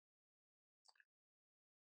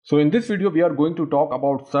So in this video, we are going to talk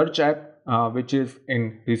about search app, which is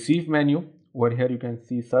in receive menu. Over here, you can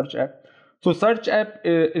see search app. So search app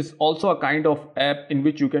is also a kind of app in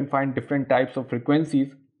which you can find different types of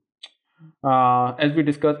frequencies. As we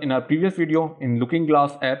discussed in our previous video in Looking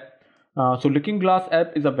Glass app. So Looking Glass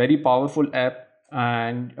app is a very powerful app,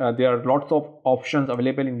 and there are lots of options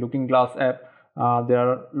available in Looking Glass app. There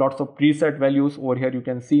are lots of preset values over here you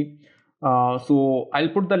can see. So I'll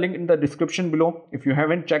put the link in the description below. If you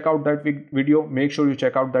haven't checked out that video, make sure you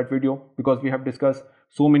check out that video, because we have discussed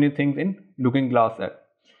so many things in Looking Glass app.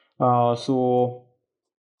 So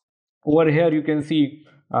over here you can see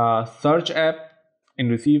search app in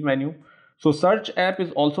receive menu. So search app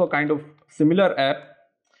is also a kind of similar app,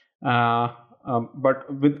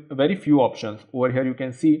 but with very few options. Over here you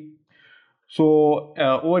can see. So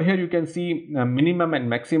over here you can see minimum and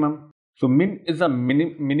maximum. So min is a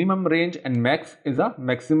minimum range and max is a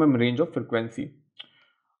maximum range of frequency.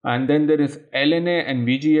 And then there is LNA and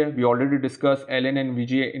VGA. We already discussed LNA and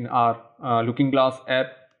VGA in our Looking Glass app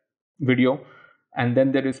video. And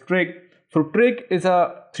then there is trig. So trig is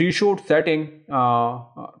a threshold setting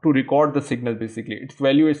to record the signal. Basically its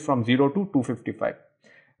value is from 0 to 255.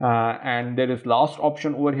 And there is last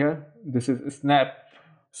option over here. This is snap.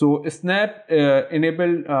 So snap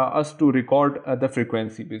enabled us to record the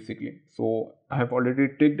frequency basically. So I have already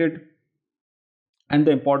ticked it. And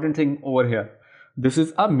the important thing over here, this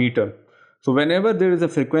is a meter. So whenever there is a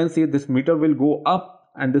frequency, this meter will go up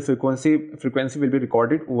and this frequency will be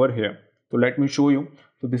recorded over here. So let me show you.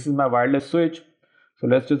 So this is my wireless switch. So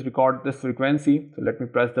let's just record this frequency. So let me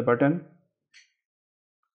press the button.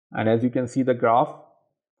 And as you can see the graph,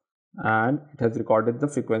 and it has recorded the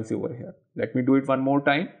frequency over here. Let me do it one more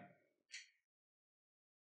time.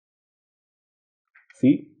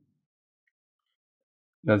 See,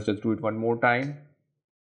 let's just do it one more time.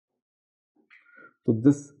 So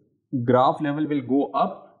this graph level will go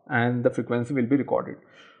up and the frequency will be recorded.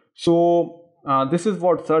 So this is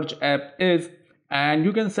what search app is, and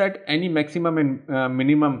you can set any maximum and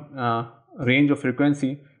minimum range of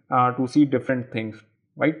frequency to see different things,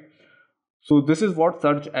 right? So this is what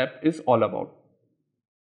search app is all about.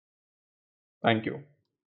 Thank you.